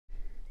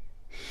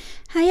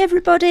Hi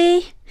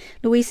everybody,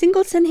 Louise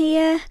Singleton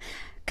here.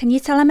 Can you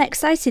tell I'm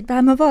excited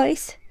by my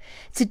voice?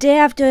 Today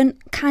I've done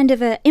kind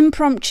of an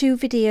impromptu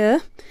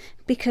video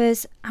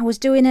because I was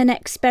doing an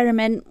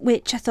experiment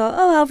which I thought,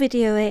 oh, I'll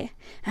video it,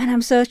 and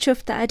I'm so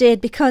chuffed that I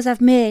did because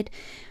I've made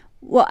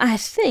what I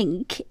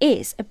think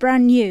is a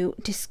brand new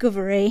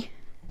discovery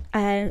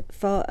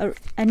for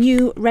a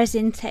new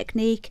resin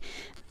technique.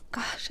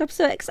 Gosh, I'm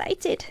so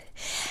excited.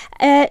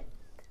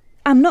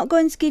 I'm not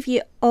going to give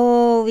you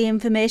all the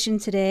information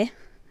today.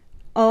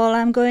 All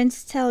I'm going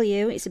to tell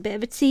you, it's a bit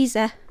of a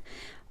teaser,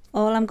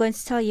 all I'm going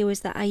to tell you is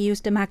that I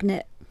used a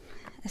magnet.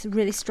 It's a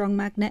really strong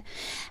magnet.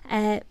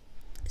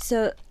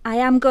 So I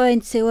am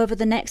going to, over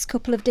the next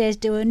couple of days,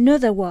 do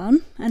another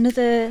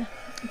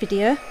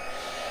video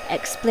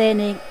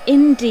explaining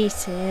in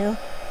detail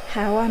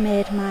how I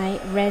made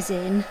my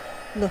resin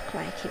look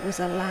like it was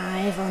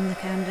alive on the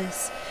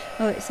canvas.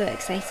 Oh, it's so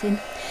exciting.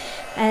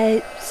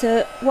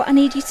 So what I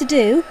need you to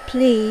do,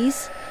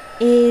 please,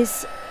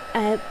 is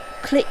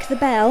click the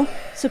bell,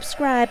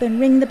 subscribe and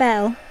ring the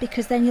bell,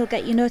 because then you'll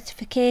get your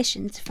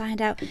notification to find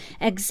out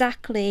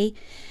exactly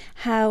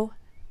how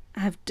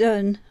I've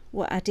done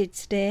what I did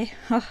today.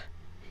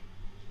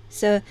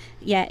 So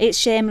yeah, it's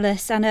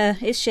shameless. I know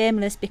it's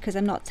shameless because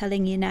I'm not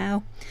telling you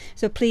now.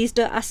 So please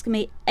don't ask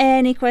me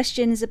any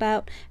questions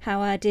about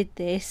how I did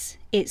this.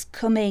 It's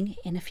coming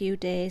in a few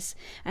days,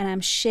 and I'm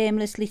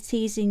shamelessly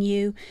teasing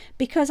you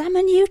because I'm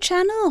a new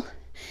channel,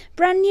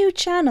 brand new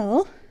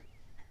channel.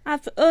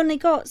 I've only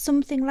got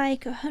something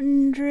like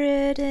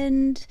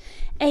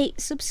 108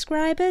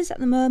 subscribers at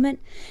the moment,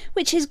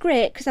 which is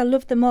great because I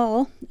love them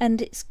all and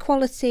it's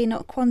quality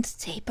not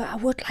quantity, but I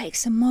would like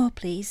some more,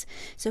 please.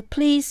 So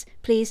please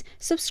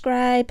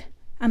subscribe.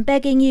 I'm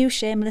begging you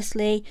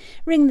shamelessly.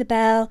 Ring the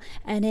bell,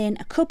 and in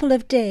a couple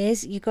of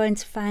days you're going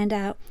to find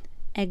out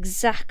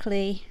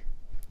exactly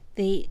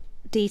the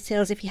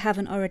details, if you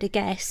haven't already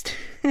guessed,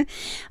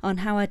 on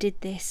how I did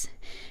this.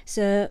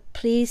 So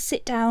please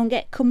sit down,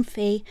 get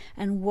comfy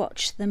and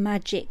watch the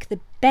magic. The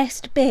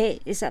best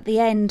bit is at the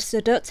end,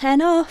 so don't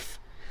turn off.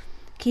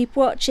 Keep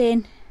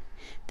watching.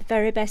 The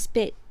very best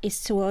bit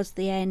is towards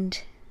the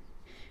end,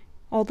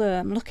 although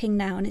I'm looking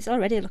now and it's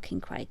already looking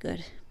quite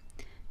good.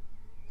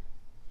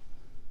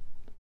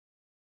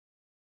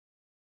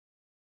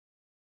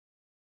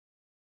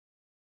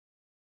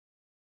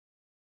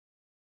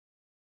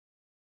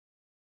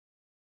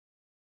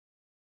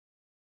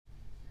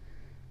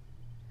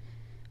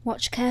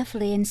 Watch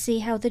carefully and see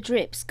how the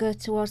drips go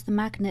towards the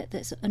magnet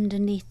that's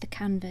underneath the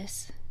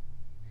canvas.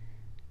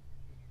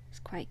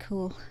 It's quite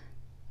cool.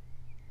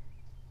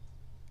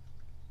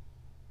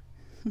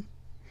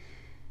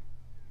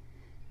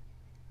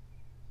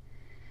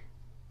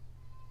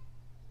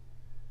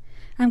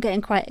 I'm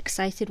getting quite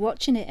excited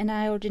watching it, and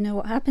I already know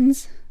what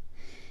happens.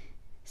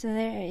 So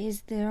there it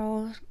is, they're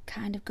all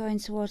kind of going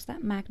towards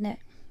that magnet.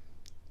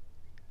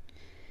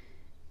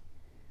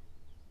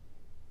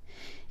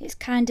 It's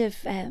kind of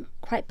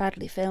quite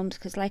badly filmed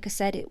because, like I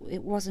said,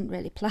 it wasn't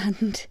really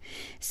planned.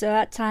 So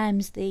at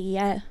times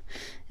I'm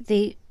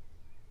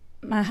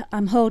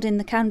holding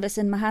the canvas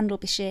and my hand will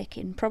be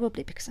shaking,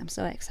 probably because I'm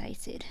so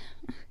excited.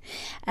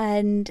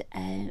 And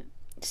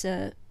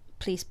so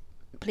please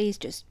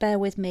just bear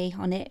with me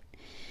on it,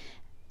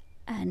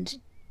 and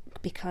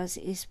because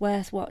it is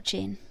worth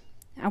watching.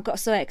 I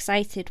got so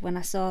excited when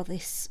I saw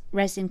this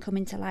resin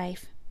coming to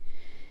life.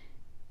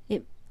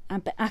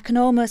 I can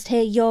almost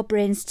hear your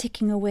brains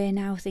ticking away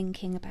now,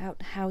 thinking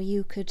about how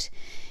you could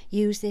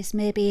use this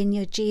maybe in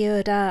your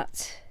geode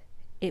art.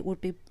 It would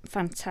be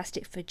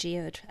fantastic for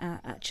geode art,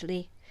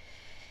 actually.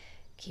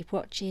 Keep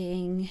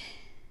watching.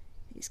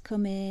 It's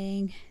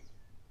coming.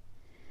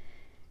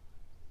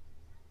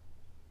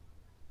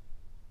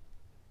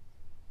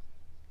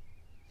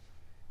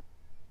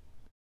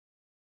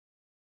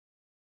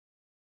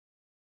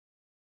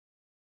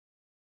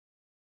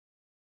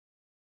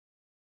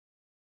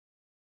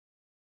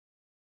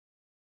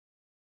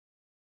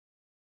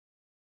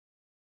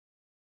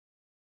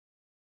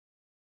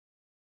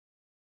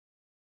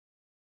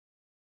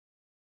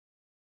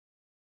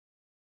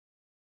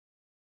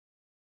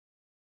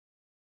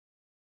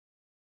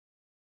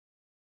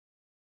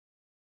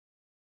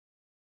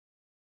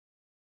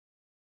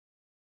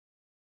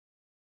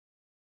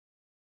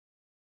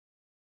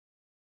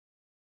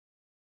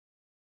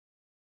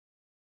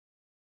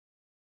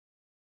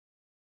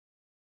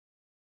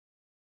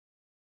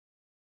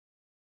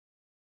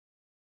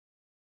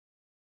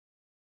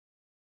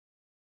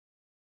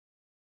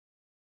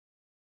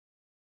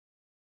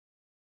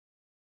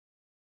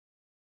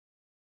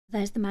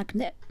 There's the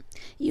magnet.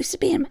 It used to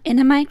be in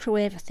a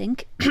microwave, I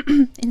think.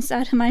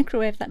 Inside a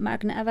microwave, that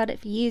magnet. I've had it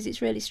for years.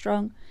 It's really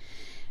strong.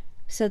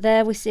 So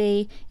there we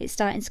see it's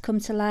starting to come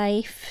to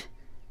life.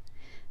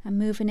 I'm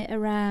moving it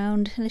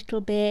around a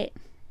little bit,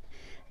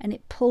 and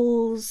it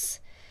pulls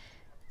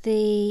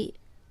the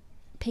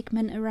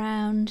pigment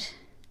around.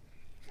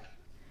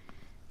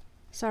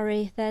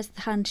 Sorry, there's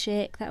the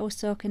handshake that I was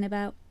talking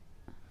about.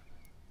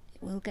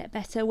 It will get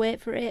better. Wait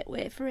for it,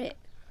 wait for it.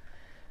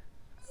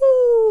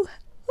 Ooh!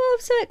 Oh,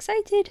 I'm so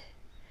excited.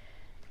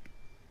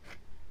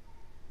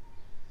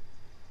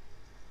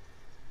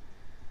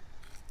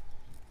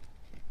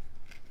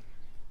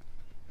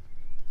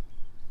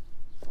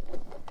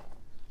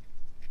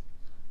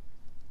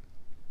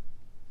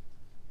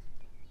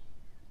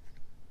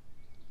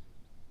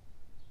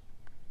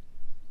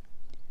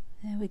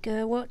 we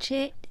go, watch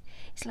it.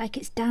 It's like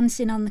it's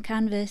dancing on the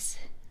canvas,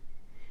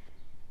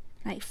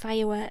 like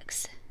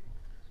fireworks.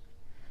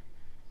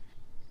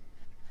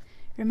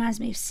 Reminds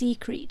me of sea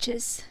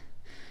creatures.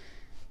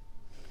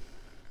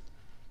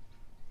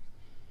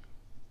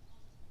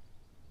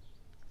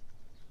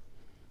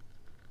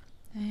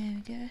 There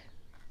we go.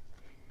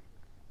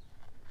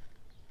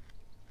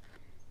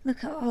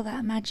 Look at all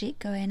that magic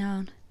going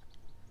on.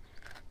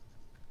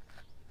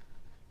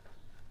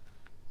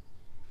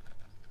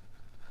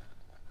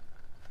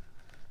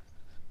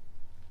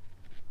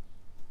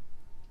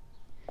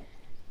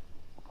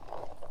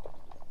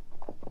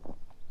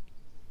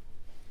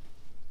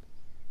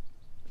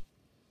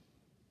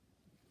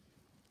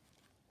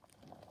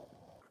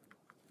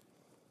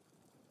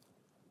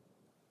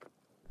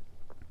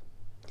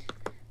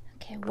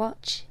 Okay,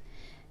 watch.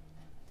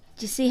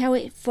 Do you see how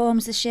it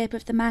forms the shape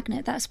of the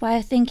magnet? That's why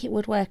I think it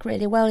would work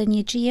really well in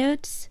your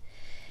geodes.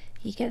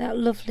 You get that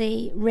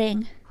lovely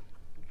ring,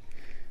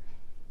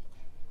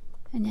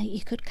 and then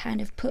you could kind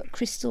of put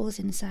crystals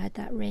inside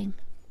that ring.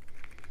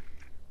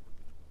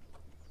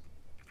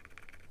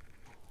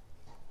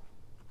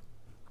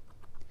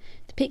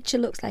 The picture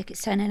looks like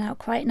it's turning out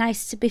quite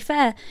nice. To be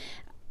fair,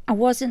 I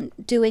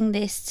wasn't doing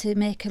this to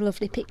make a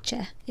lovely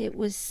picture. It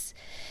was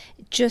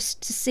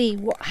just to see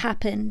what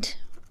happened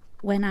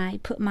when I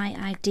put my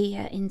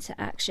idea into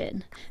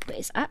action. But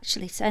it's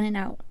actually turning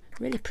out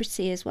really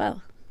pretty as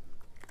well.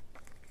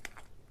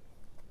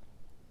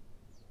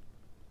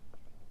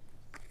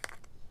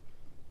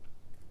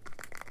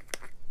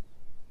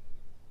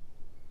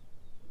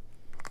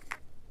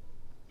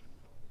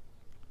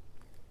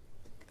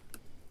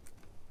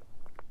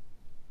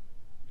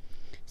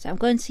 So I'm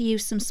going to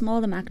use some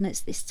smaller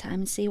magnets this time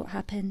and see what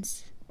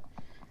happens.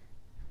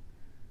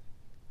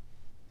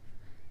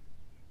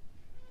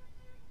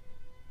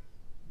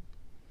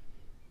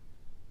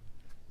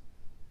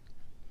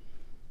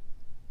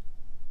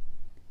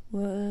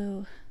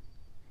 Whoa.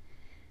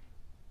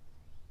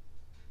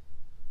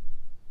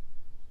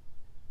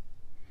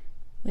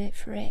 Wait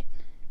for it.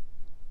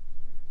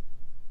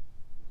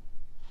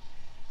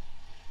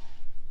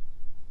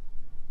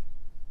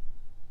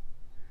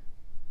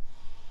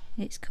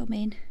 It's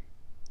coming.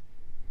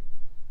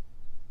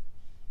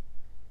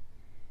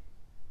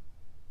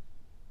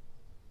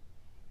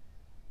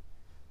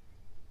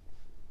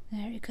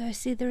 There you go,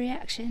 see the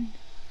reaction?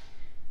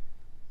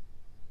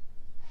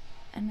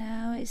 And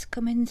now it's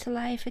coming to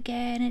life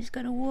again. It's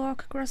going to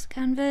walk across the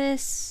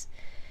canvas.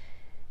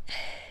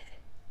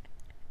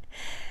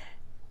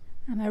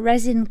 I'm a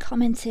resin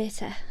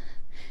commentator.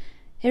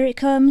 Here it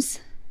comes.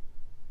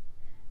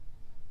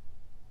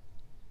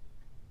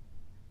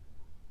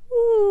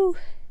 Woo!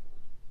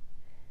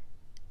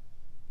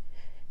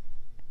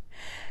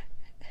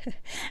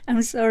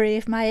 I'm sorry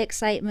if my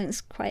excitement's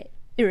quite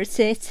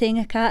irritating.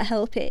 I can't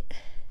help it.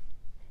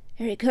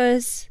 Here it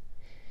goes.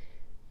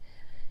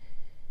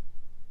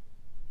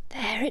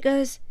 There it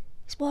goes.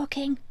 It's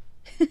walking.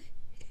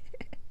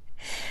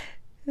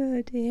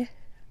 Oh dear.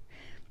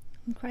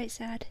 I'm quite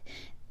sad.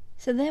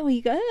 So there we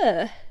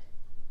go.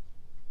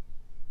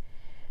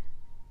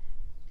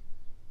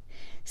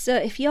 So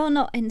if you're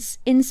not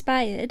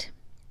inspired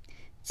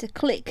to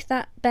click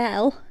that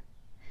bell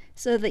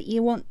so that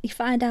you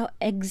find out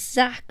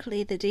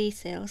exactly the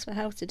details for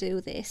how to do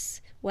this,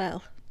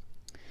 well,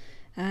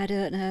 I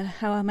don't know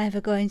how I'm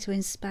ever going to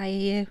inspire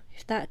you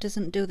if that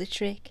doesn't do the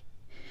trick.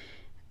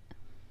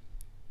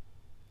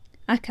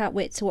 I can't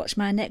wait to watch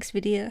my next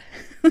video.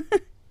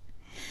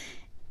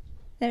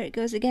 There it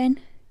goes again.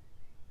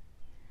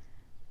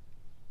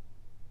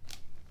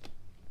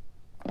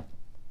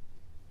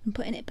 I'm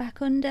putting it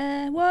back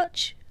under.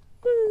 Watch.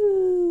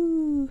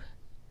 Woo!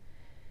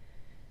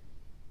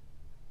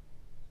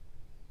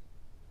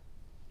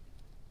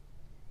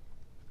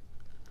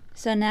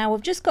 So now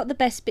we've just got the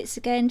best bits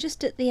again,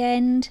 just at the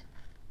end.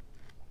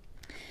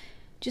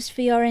 Just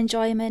for your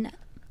enjoyment.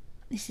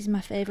 This is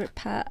my favourite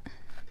part.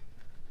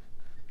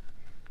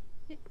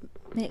 It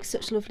makes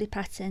such lovely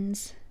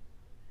patterns.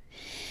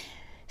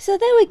 So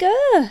there we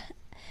go.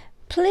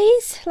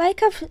 Please,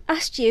 like I've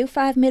asked you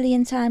 5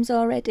 million times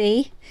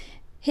already,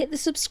 hit the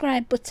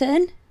subscribe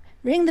button,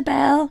 ring the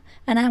bell,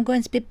 and I'm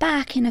going to be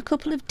back in a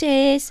couple of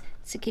days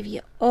to give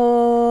you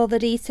all the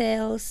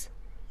details.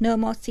 No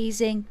more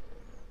teasing.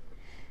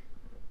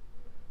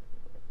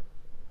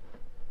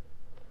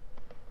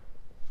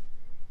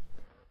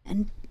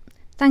 And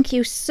thank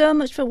you so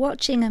much for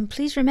watching, and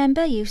please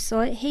remember you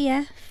saw it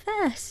here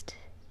first.